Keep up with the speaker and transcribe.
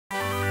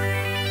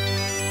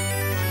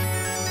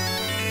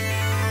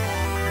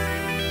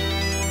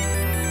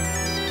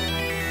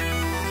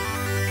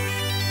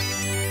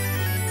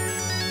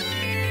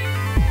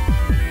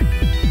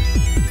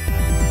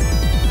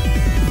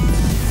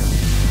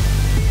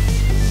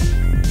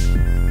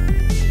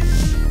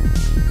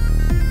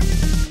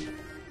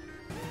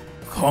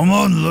Come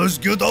on, let's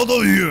get out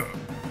of here.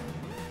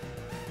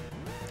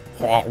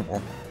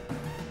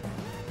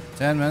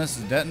 10 minutes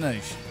to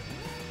detonation.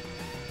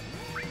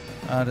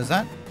 Does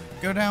that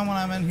go down when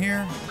I'm in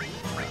here?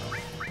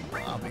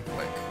 I'll be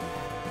quick.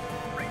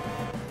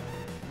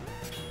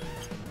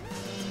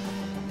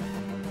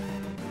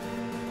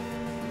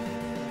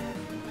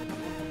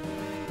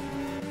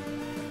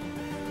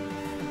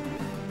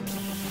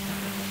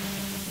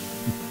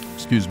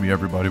 Excuse me,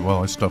 everybody,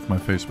 while I stuff my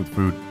face with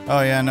food.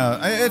 Oh, yeah, no.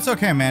 It's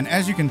okay, man.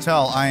 As you can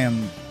tell, I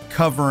am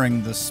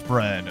covering the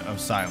spread of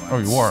silence. Oh,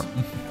 you are?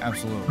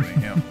 Absolutely,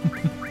 yeah.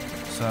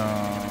 So,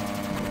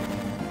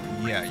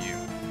 yeah, you.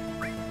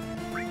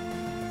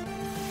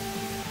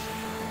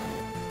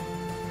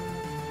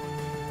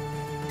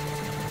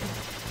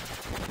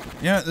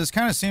 Yeah, this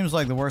kind of seems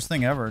like the worst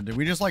thing ever. Did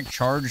we just, like,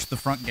 charge the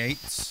front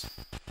gates?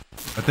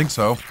 I think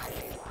so.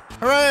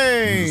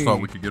 Hooray! I just thought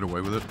we could get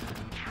away with it.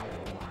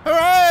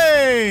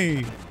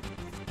 Hooray!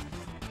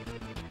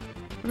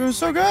 We're doing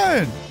so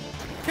good.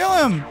 Kill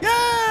him!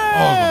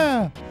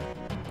 Yeah! Awesome.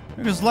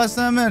 It was less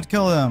than a minute to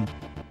kill them.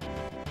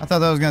 I thought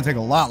that was gonna take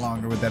a lot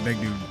longer with that big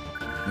dude.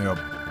 Yep.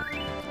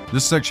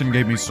 This section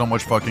gave me so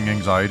much fucking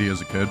anxiety as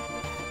a kid.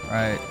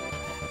 Right.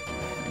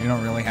 You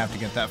don't really have to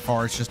get that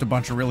far. It's just a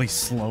bunch of really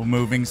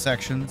slow-moving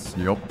sections.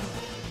 Yep.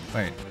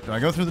 Wait, do I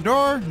go through the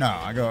door? No,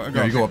 I go.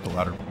 Yeah, you go up the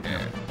ladder.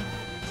 Yeah.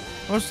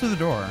 What's through the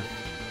door?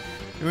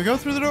 Do we go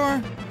through the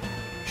door?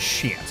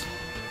 Shit.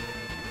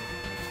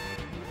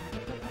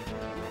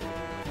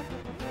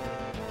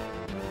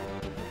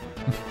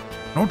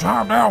 No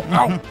time now.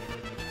 No.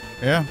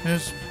 Yeah,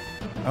 just.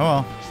 Oh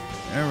well.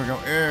 There we go.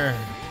 There.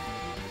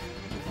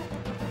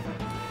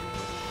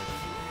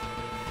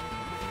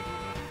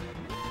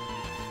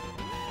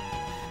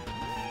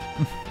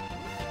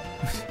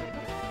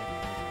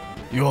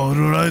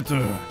 You're right.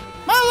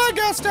 My leg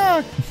got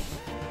stuck.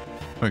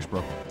 Thanks,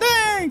 bro.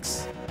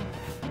 Thanks.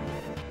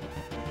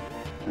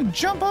 I'll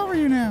jump over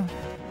you now.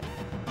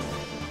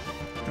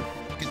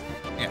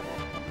 Yeah.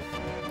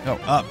 Oh,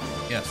 up.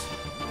 Yes.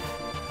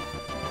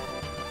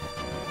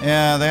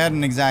 Yeah, they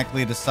hadn't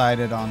exactly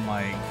decided on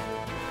like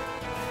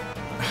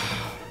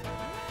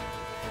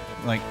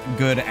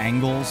good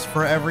angles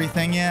for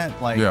everything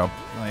yet. Like, Yeah.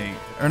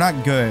 or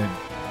not good,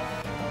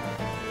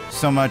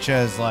 so much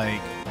as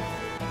like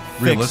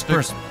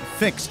Realistic?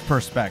 fixed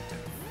perspective.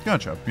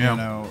 Gotcha. Yeah. You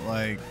know,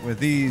 like with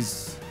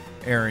these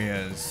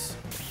areas,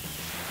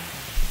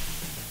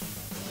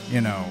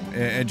 you know,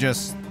 it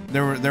just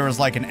there was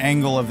like an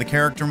angle of the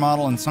character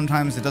model, and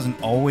sometimes it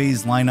doesn't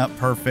always line up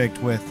perfect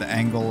with the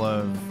angle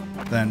of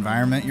the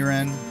environment you're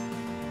in.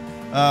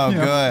 Oh,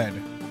 Yeah.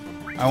 good.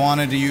 I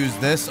wanted to use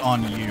this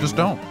on you. Just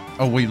don't.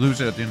 Oh, we lose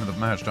it at the end of the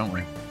match, don't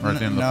we? Or at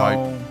the end of the No, fight.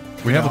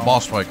 We have a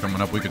boss fight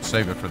coming up. We could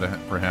save it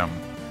for him.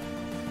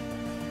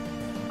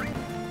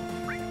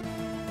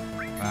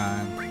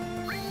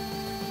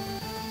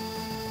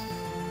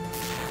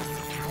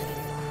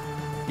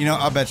 You know,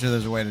 I'll bet you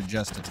there's a way to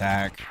just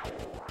attack.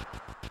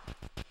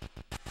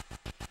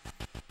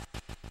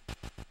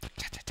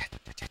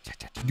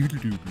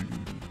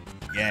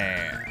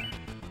 Yeah.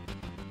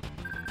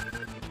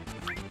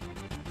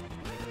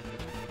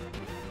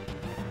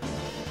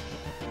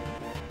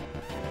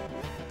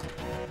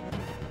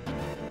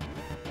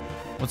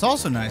 What's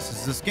also nice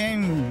is this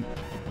game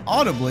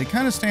audibly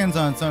kind of stands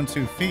on its own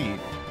 2 feet.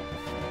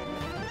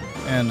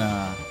 And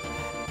I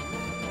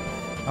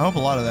hope a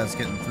lot of that's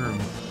getting through.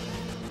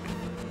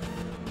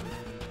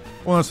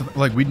 Well, that's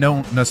like we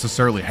don't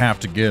necessarily have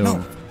to give.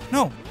 No.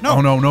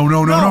 Oh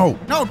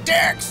no!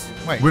 Dicks!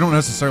 Wait. We don't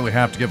necessarily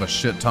have to give a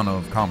shit ton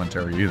of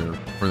commentary either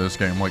for this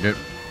game. Like it,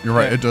 you're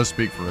right. Yeah. It does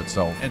speak for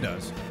itself. It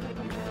does.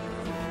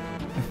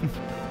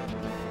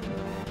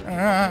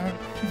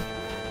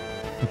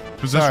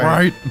 Is this Sorry.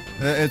 right?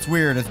 It's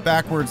weird. It's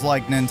backwards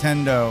like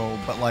Nintendo,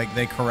 but like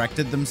they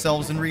corrected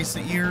themselves in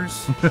recent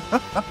years.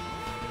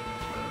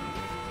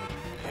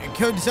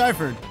 Code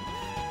deciphered.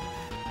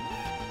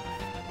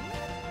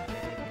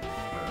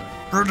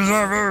 Code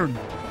deciphered.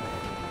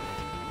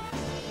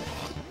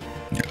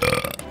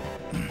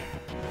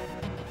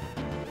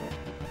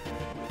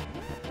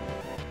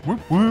 Whoop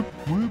whoop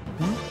whoop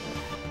whoop.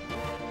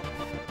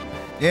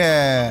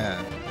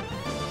 Yeah.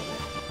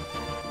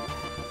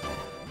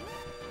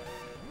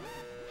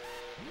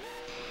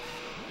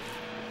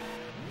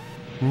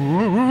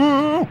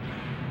 Whoa.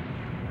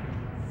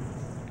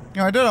 You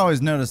know, I did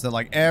always notice that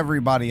like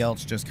everybody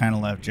else just kind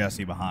of left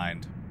Jesse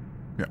behind.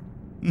 Yeah.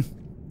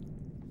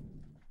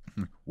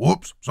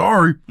 Whoops.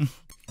 Sorry.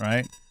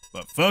 Right?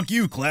 But fuck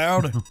you,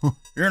 Cloud.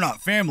 You're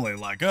not family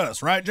like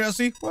us, right,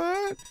 Jesse?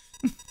 What?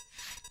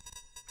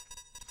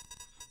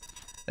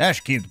 That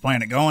should keep the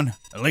planet going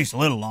at least a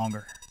little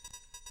longer.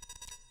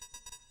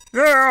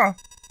 Yeah.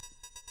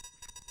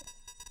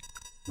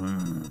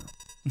 That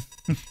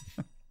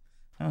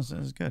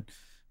was good.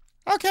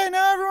 Okay,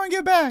 now everyone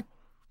get back.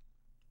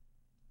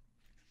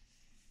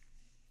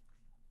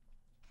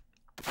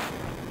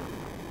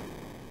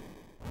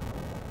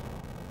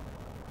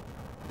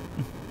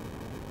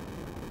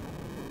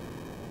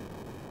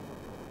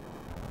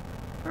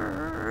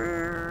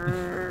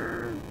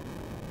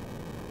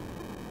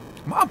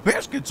 My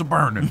biscuits are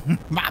burning.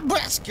 My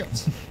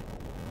biscuits.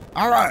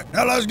 All right,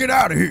 now let's get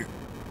out of here.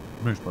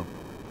 Miss, bro.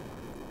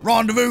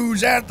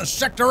 Rendezvous at the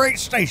Sector 8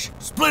 station.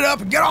 Split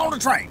up and get on the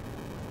train.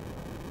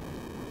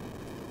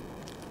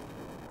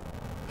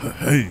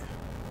 Hey.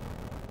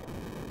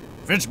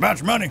 If it's about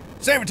your money,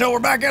 save it till we're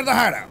back at the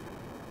hideout.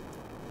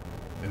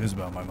 It is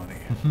about my money.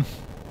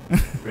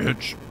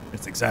 Bitch.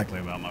 It's exactly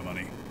about my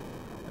money.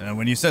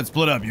 When you said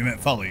split up, you meant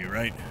follow you,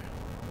 right?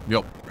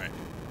 Yep. Right.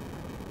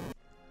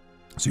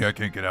 See, I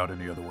can't get out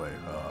any other way.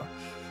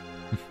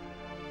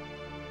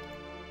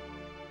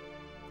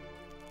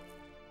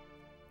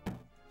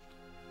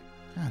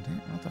 God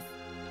damn, what the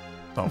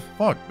The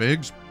fuck,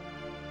 Biggs?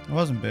 It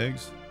wasn't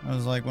Biggs. I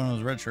was like one of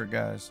those red shirt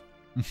guys.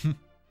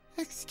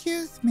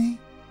 Excuse me.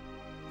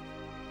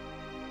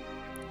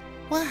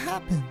 What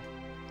happened?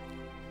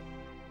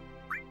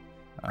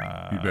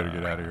 You better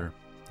get out of here.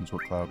 That's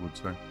what Cloud would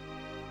say.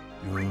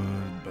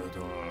 You'd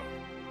better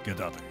get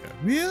out of here.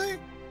 Really?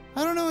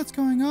 I don't know what's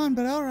going on,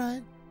 but all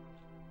right.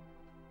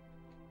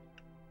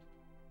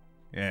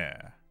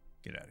 Yeah,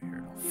 get out of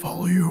here. I'll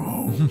follow you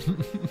home.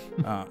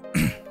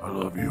 I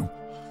love you.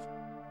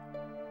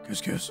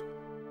 Kiss, kiss.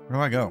 Where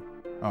do I go?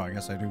 Oh, I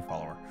guess I do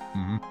follow her.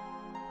 Mm-hmm.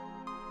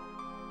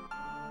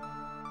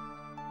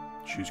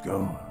 She's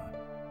gone.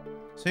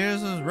 See,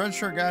 there's those red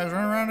shirt guys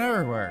running around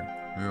everywhere.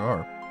 You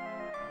are.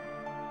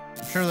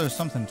 I'm sure there's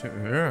something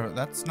to...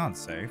 that's not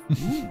safe.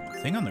 Ooh,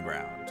 thing on the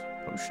ground.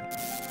 Potion.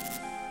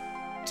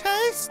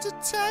 Tasty,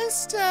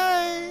 tasty.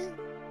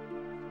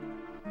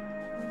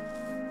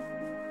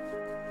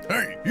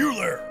 Hey, you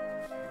there.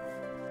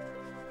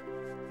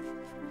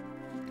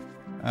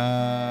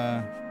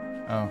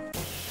 Oh.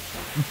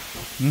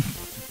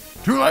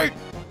 Too late!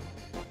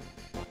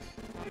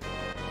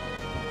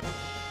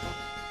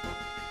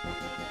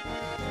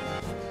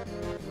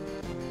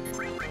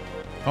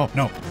 Oh,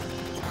 no.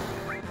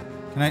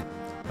 Can I?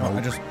 No,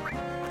 Nope.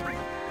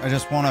 I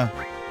just want to...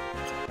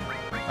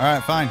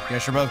 Alright, fine.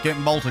 Guess you're both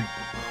getting bolted.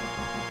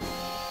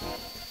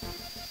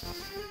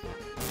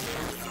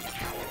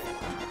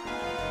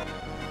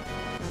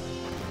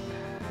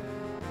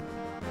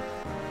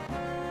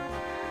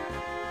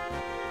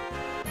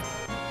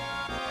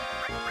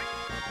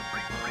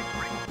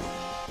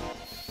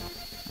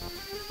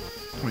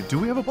 Wait, do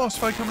we have a boss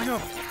fight coming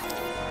up?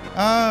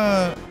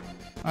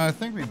 I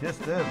think we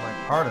just did,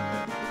 like, part of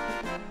it.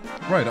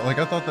 Right, like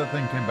I thought that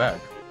thing came back.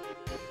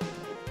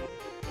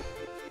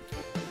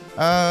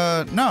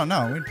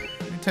 No,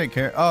 we take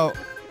care. Oh,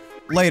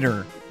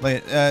 later.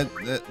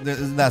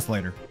 That's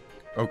later.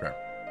 Okay.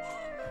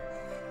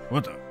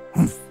 What the?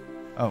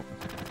 Oh.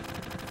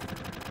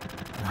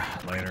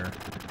 Later.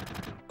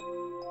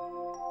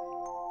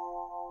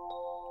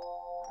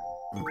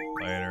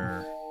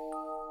 Later.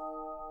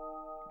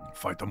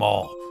 Fight them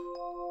all.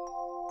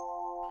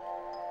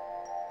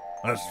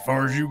 That's as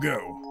far as you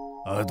go.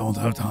 I don't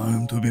have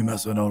time to be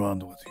messing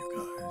around with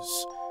you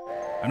guys.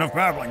 Enough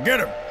babbling. Get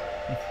him.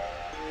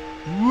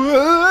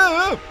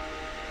 Whoa!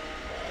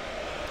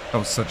 That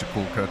was such a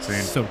cool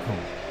cutscene. So cool.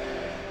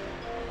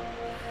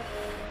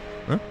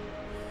 Huh?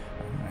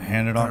 I'm gonna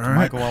hand it off to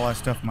Michael while I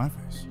stuff my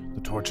face.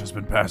 The torch has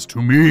been passed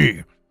to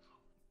me.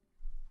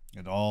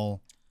 It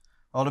all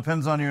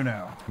depends on you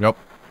now. Yep.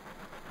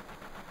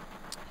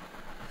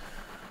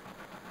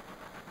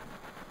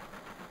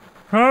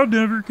 Crowd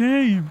never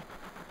came.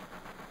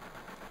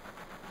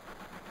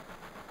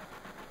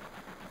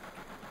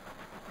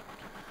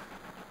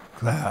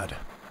 Cloud.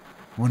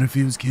 What if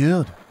he was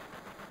killed?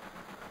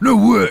 No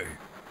way!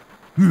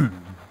 I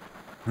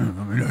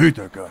mean, I hate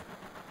that guy.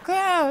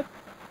 Cloud.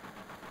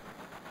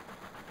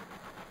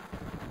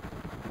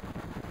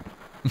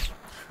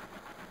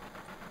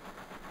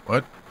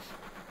 What?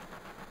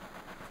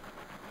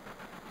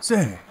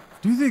 Say,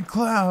 do you think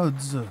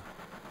Cloud's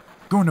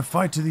going to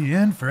fight to the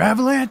end for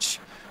Avalanche?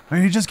 I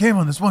mean, he just came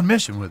on this one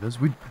mission with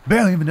us. We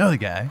barely even know the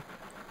guy.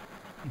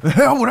 The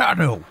hell would I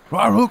know? Do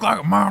I look like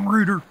a mind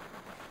reader?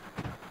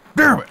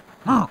 Damn it!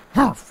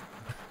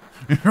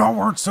 Y'all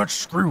weren't such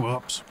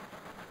screw-ups.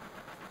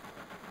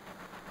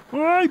 All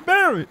right,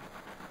 Barrett.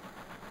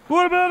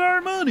 What about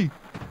our money?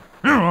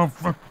 Yeah,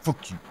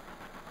 fuck you.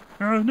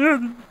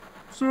 Nothing.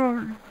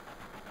 Sorry.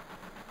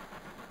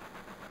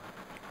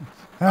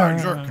 I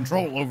exert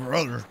control over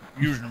others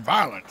using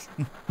violence.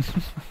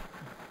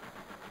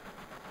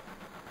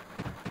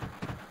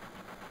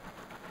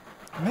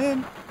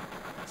 Man.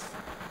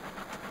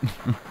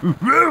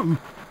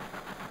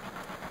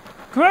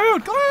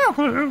 Cloud.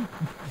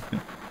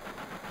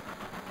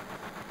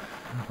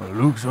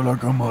 Looks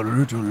like I'm a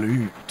little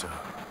late.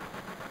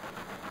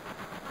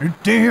 You're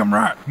damn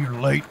right you're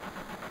late.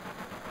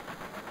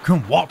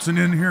 Come waltzing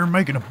in here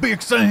making a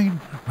big scene.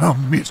 I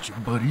missed you,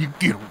 buddy. You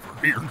get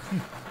over here.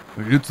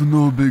 It's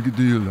no big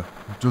deal.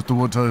 Just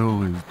what I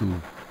always do.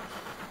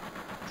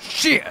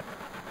 Shit!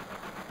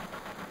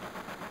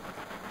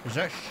 Is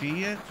that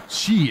shit?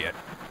 Shit!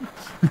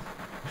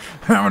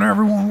 Having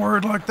everyone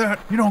worried like that,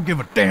 you don't give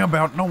a damn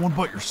about no one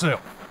but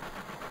yourself.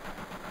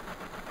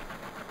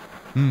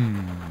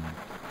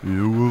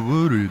 You were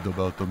worried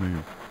about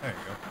me. There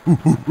you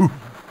go.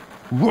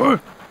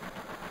 What?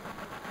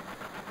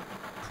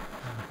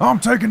 I'm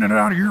taking it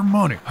out of your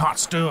money, hot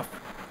stuff.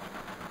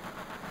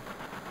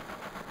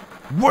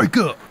 Wake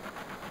up.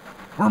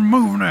 We're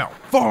moving out.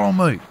 Follow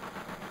me.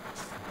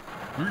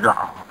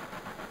 Yeah.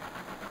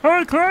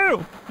 Hey,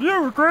 Cloud,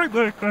 you were great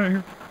back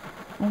there.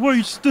 The way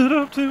you stood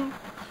up to him,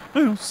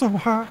 it was so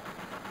hot.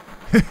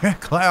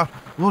 Cloud,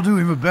 we'll do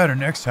even better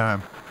next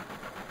time.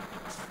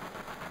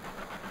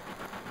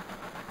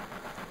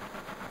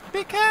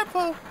 Be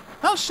careful.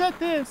 I'll shut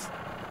this.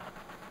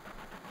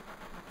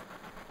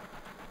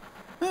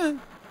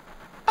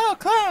 Oh,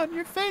 Cloud,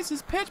 your face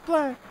is pitch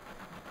black.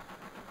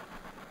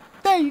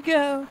 There you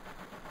go.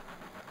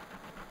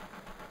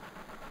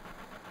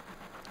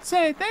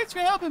 Say, thanks for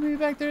helping me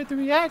back there at the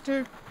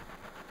reactor.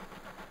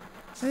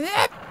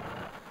 Yep.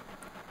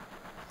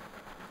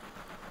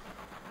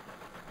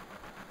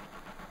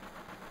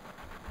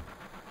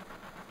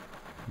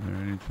 Is there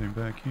anything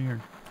back here?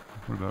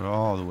 What about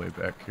all the way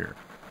back here?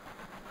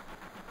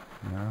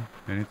 No?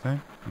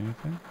 Anything?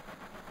 Anything?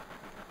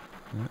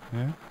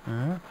 Yeah?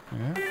 No?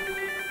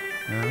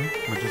 Am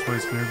I just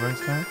wasting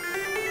everybody's time?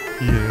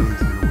 Yeah, it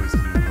looks like I'm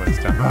wasting everybody's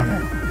time. Oh,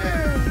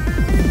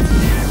 no.